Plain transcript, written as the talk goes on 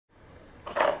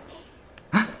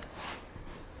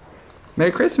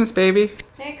Merry Christmas, baby.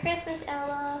 Merry Christmas,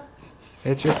 Ella.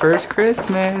 It's your first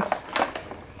Christmas.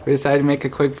 We decided to make a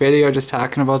quick video just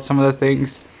talking about some of the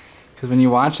things, because when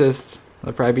you watch this,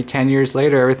 it'll probably be 10 years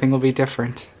later, everything will be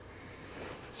different.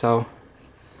 So,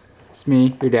 it's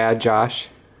me, your dad, Josh.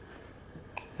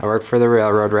 I work for the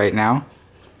railroad right now,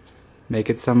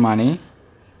 making some money.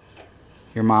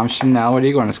 Your mom, Chanel. What are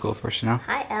you going to school for, Chanel?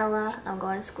 Hi, Ella. I'm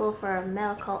going to school for a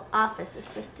medical office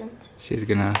assistant. She's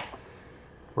gonna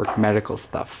work medical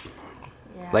stuff.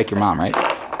 Yeah. Like your mom, right?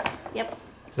 Yep.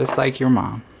 Just like your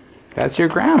mom. That's your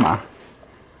grandma.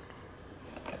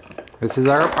 This is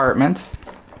our apartment.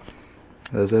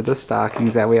 Those are the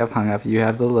stockings that we have hung up. You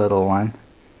have the little one.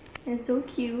 It's so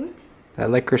cute. That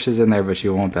licorice is in there, but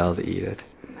you won't be able to eat it.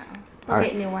 No. We'll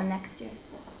get a new one next year.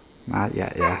 Not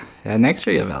yet, yeah. Yeah, next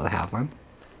year you'll be able to have one.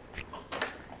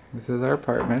 This is our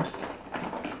apartment.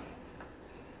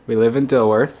 We live in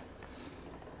Dilworth.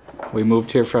 We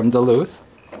moved here from Duluth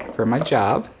for my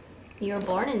job. You were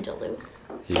born in Duluth.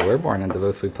 You were born in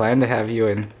Duluth. We planned to have you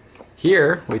in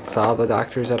here. We saw the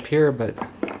doctors up here, but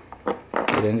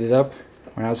it ended up,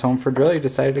 when I was home for drill, you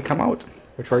decided to come out,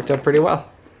 which worked out pretty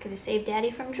well. Because you saved Daddy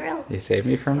from drill. You saved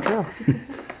me from drill.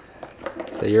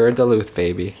 So you're a Duluth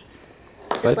baby.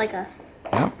 Just like us.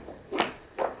 Yep.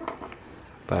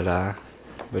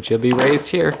 But you'll be raised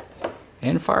here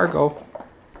in Fargo.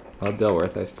 Well,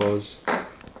 Dilworth, I suppose.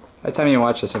 By the time you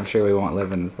watch this, I'm sure we won't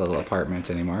live in this little apartment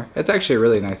anymore. It's actually a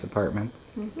really nice apartment.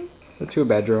 It's a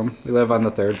 2-bedroom. We live on the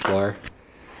 3rd floor.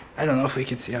 I don't know if we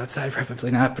can see outside,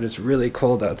 probably not, but it's really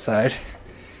cold outside.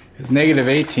 It was negative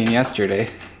 18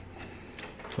 yesterday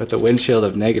with a wind chill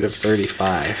of negative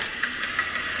 35.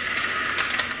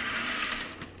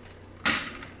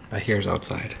 But here's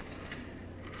outside.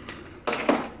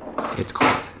 It's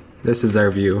cold. This is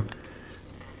our view.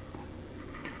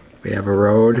 We have a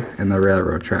road and the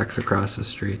railroad tracks across the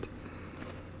street.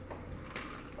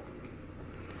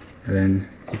 And then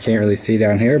you can't really see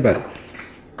down here, but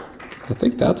I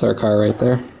think that's our car right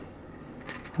there.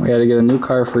 We had to get a new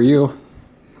car for you.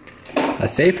 A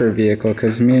safer vehicle,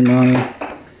 because me and Mommy,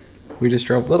 we just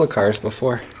drove little cars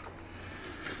before.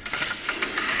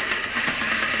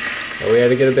 But we had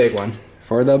to get a big one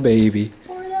for the baby.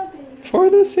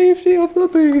 For the safety of the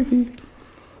baby.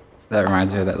 That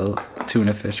reminds me of that little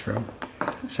tuna fish from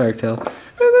Shark Tale. And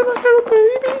then I had a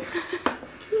baby.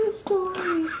 True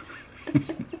story.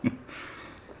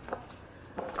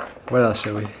 What else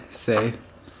should we say?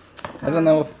 I don't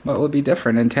know what will be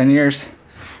different in 10 years.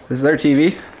 This is our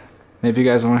TV. Maybe you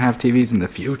guys won't have TVs in the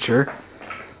future.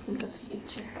 In the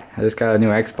future. I just got a new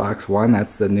Xbox One.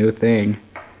 That's the new thing.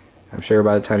 I'm sure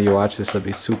by the time you watch this, it'll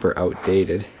be super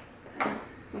outdated.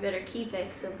 You better keep it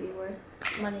because it'll be worth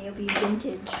money. It'll be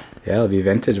vintage. Yeah, it'll be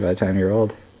vintage by the time you're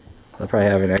old. They'll probably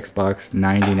have an Xbox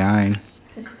 99.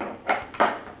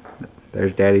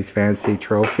 There's Daddy's fantasy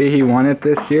trophy. He won it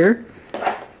this year.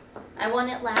 I won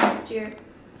it last year.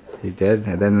 You did?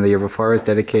 And then the year before was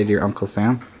dedicated to your Uncle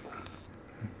Sam.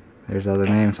 There's other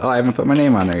names. Oh, I haven't put my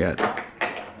name on there yet.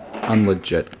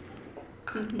 Unlegit.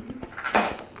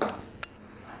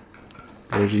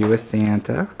 There's you with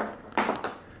Santa.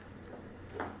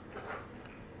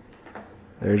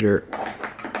 There's your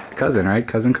cousin, right?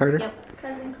 Cousin Carter? Yep,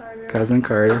 Cousin Carter. Cousin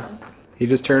Carter. He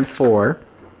just turned 4.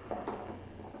 Oh,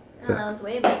 that was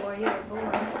way before you were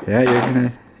born.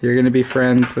 Yeah, you're gonna be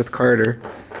friends with Carter.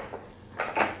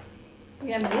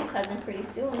 You're gonna have a new cousin pretty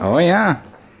soon. Oh yeah.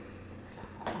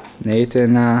 Nate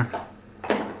and I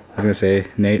was gonna say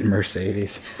Nate and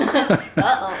Mercedes.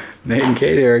 Uh-oh. Nate and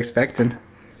Katie are expecting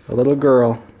a little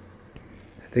girl.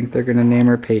 I think they're gonna name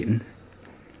her Peyton.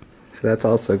 So that's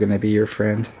also gonna be your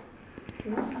friend.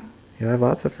 You'll have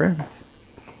lots of friends.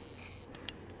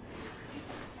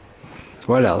 So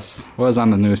what else? What was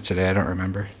on the news today? I don't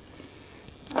remember.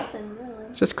 Nothing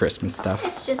really. Just Christmas stuff.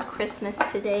 It's just Christmas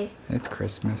today. It's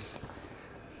Christmas.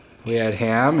 We had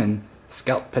ham and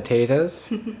scalloped potatoes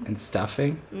and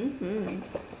stuffing. It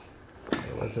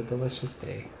was a delicious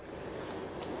day.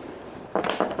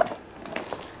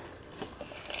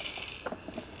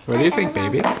 What do you think,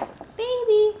 baby? Baby.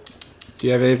 Do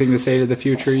you have anything to say to the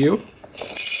future you?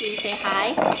 Can you say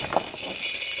hi?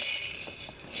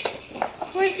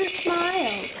 Where's the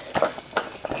smile?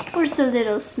 Where's the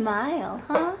little smile,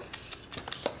 huh?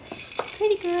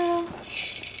 Pretty girl.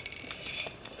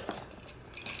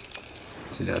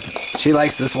 She doesn't. She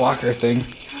likes this walker thing.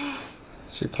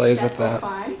 She plays with that.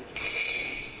 Fun.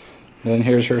 Then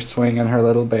here's her swinging her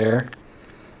little bear.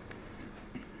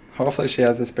 Hopefully she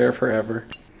has this bear forever.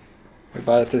 We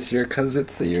bought it this year because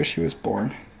it's the year she was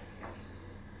born.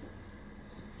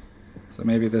 So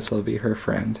maybe this will be her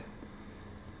friend.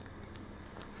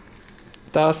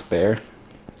 Das Bear.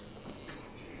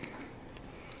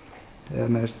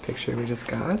 And there's the picture we just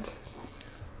got.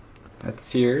 That's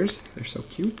Sears. They're so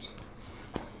cute.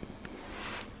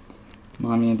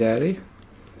 Mommy and Daddy.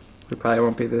 We probably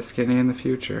won't be this skinny in the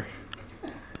future.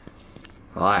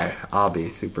 Well, I'll be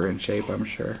super in shape, I'm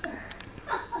sure.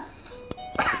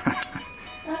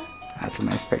 That's a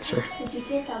nice picture. Did you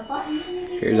get that button?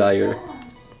 Here's all your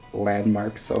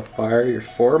landmarks so far. Your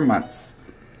 4 months.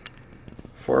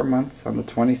 4 months on the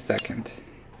 22nd.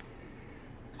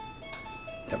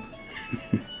 Yep.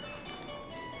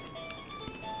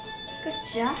 Good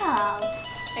job.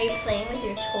 Are you playing with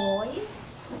your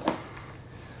toys?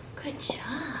 Good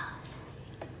job.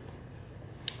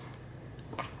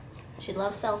 She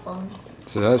loves cell phones.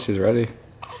 So she's ready.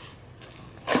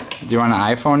 Do you want an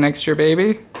iPhone next year,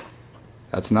 baby?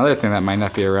 That's another thing that might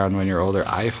not be around when you're older,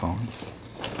 iPhones.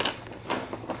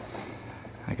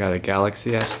 I got a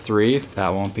Galaxy S3, that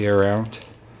won't be around.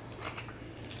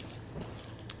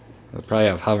 They'll probably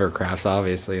have hovercrafts,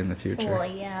 obviously, in the future. Well,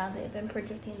 yeah, they've been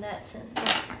predicting that since the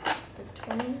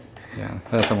 20s. Yeah,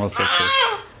 that's almost like this.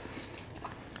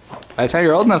 By the time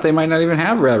you're old enough, they might not even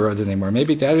have railroads anymore.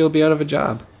 Maybe Daddy will be out of a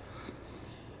job.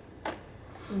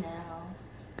 No.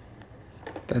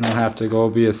 Then I'll have to go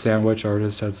be a sandwich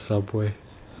artist at Subway.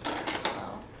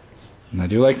 Oh. And I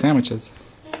do like sandwiches.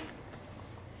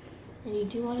 And you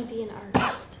do want to be an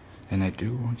artist. And I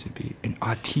do want to be an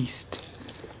artiste.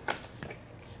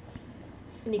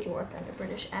 And you can work on a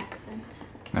British accent.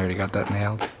 I already got that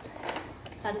nailed.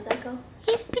 How does that go?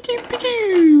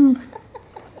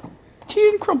 Tea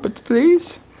and crumpets,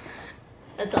 please.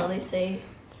 That's all they say.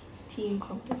 Tea and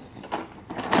crumpets.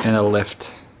 And a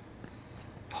lift.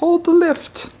 Hold the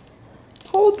lift.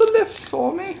 Hold the lift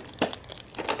for me.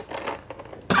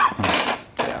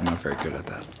 Yeah, I'm not very good at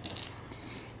that.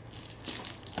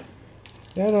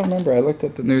 Yeah, I don't remember. I looked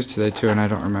at the news today too, and I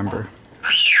don't remember.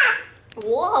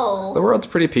 Whoa! The world's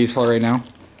pretty peaceful right now.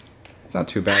 It's not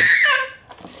too bad.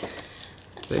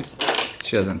 See?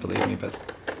 She doesn't believe me, but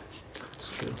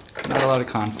it's true. Not a lot of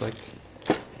conflict.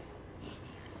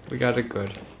 We got it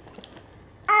good.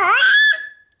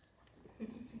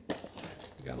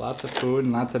 We got lots of food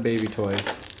and lots of baby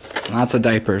toys. And lots of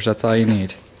diapers. That's all you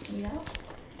need. Yeah. And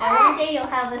one day you'll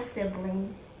have a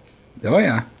sibling. Oh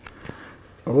yeah.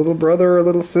 A little brother or a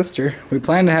little sister. We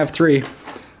plan to have 3.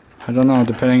 I don't know,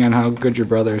 depending on how good your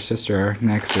brother or sister are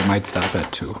next, we might stop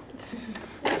at 2.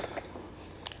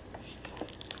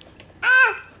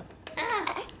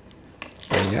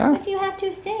 Yeah. If you have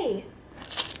to say.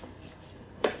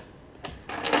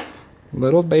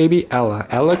 Little baby Ella.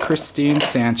 Ella Christine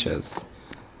Sanchez.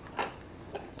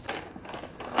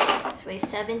 She weighs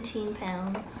 17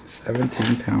 pounds.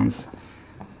 17 pounds.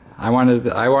 I wanted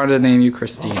to name you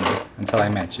Christina until I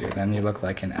met you. Then you look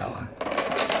like an Ella.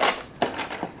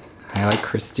 I like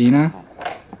Christina.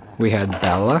 We had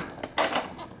Bella.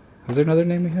 Was there another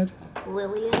name we had?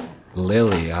 Lillian.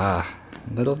 Lily,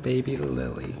 little baby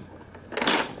Lily.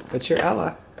 But you're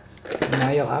Ella. And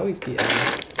now you'll always be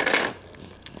Ella.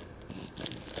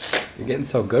 You're getting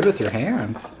so good with your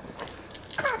hands.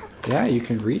 Yeah, you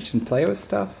can reach and play with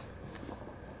stuff.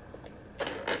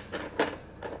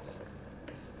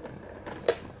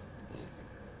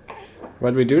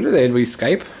 What did we do today? Did we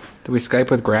Skype? Did we Skype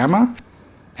with Grandma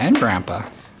and Grandpa?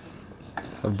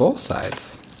 Of both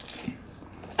sides.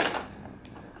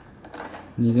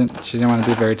 She didn't want to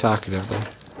be very talkative though.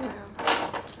 No.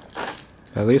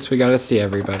 At least we got to see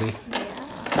everybody. Yeah.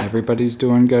 Everybody's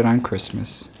doing good on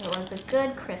Christmas. It was a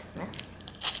good Christmas.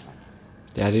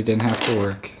 Daddy didn't have to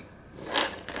work.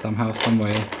 Somehow, some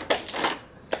way,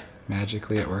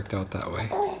 magically it worked out that way.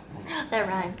 That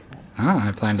rhymed. Ah,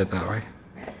 I planned it that way.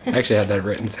 I actually had that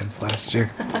written since last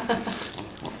year.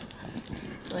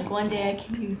 Like one day I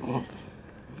can use this.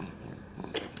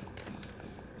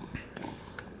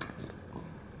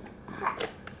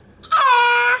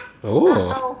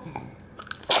 Oh,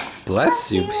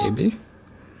 bless you, baby.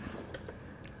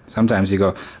 Sometimes you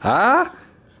go, ah,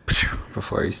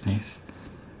 before you sneeze.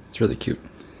 It's really cute.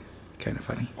 Kind of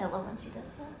funny. I love when she does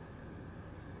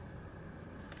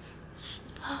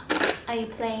that. Are you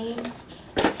playing?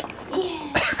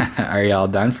 Yeah. Are y'all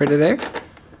done for today?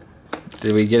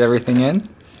 Did we get everything in?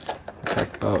 We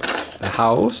talked about the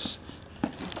house,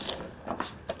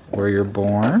 where you're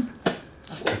born,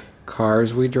 the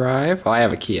cars we drive. Oh, I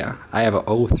have a Kia. I have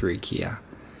a 03 Kia.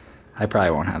 I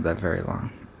probably won't have that very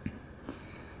long.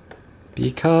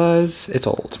 Because it's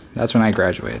old. That's when I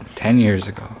graduated. 10 years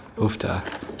ago. Oofta.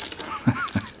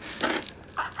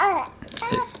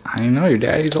 I know, your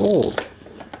daddy's old.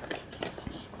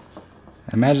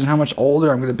 Imagine how much older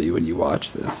I'm going to be when you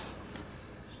watch this.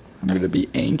 I'm gonna be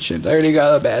ancient. I already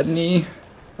got a bad knee,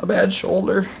 a bad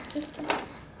shoulder.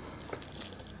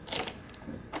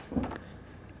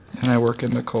 And I work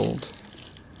in the cold.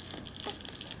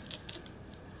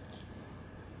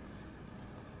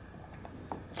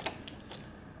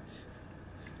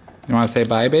 You wanna say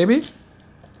bye, baby?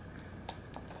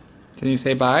 Can you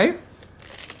say bye?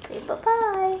 Say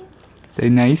bye-bye. Say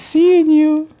nice seeing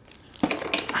you.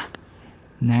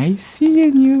 Nice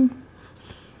seeing you.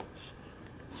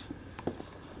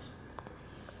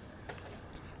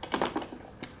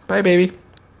 Bye, baby.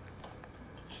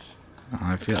 Oh,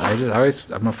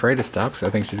 I'm afraid to stop because I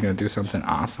think she's gonna do something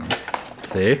awesome.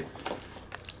 See?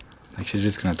 Like she's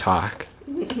just gonna talk.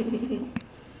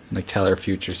 Like tell her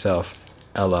future self,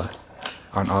 Ella,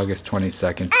 on August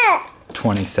 22nd,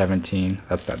 2017.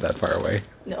 That's not that far away.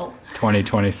 No.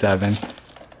 2027.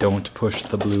 Don't push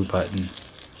the blue button.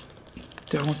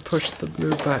 Don't push the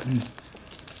blue button.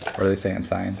 What are they saying,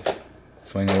 signs?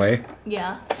 Swing away?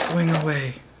 Yeah. Swing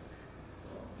away.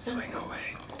 Swing away.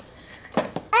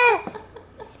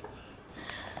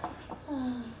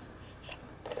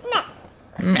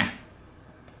 Meh.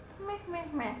 Meh, meh,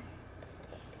 meh.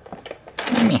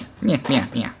 Meh, meh, meh,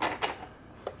 meh.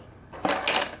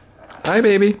 Bye,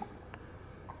 baby.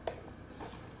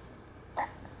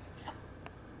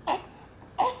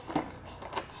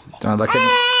 Do you want to look at me?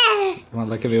 You want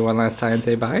to look at me one last time and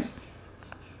say bye?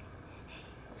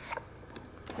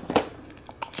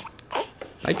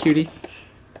 Bye, cutie.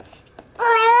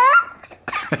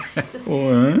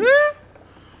 What?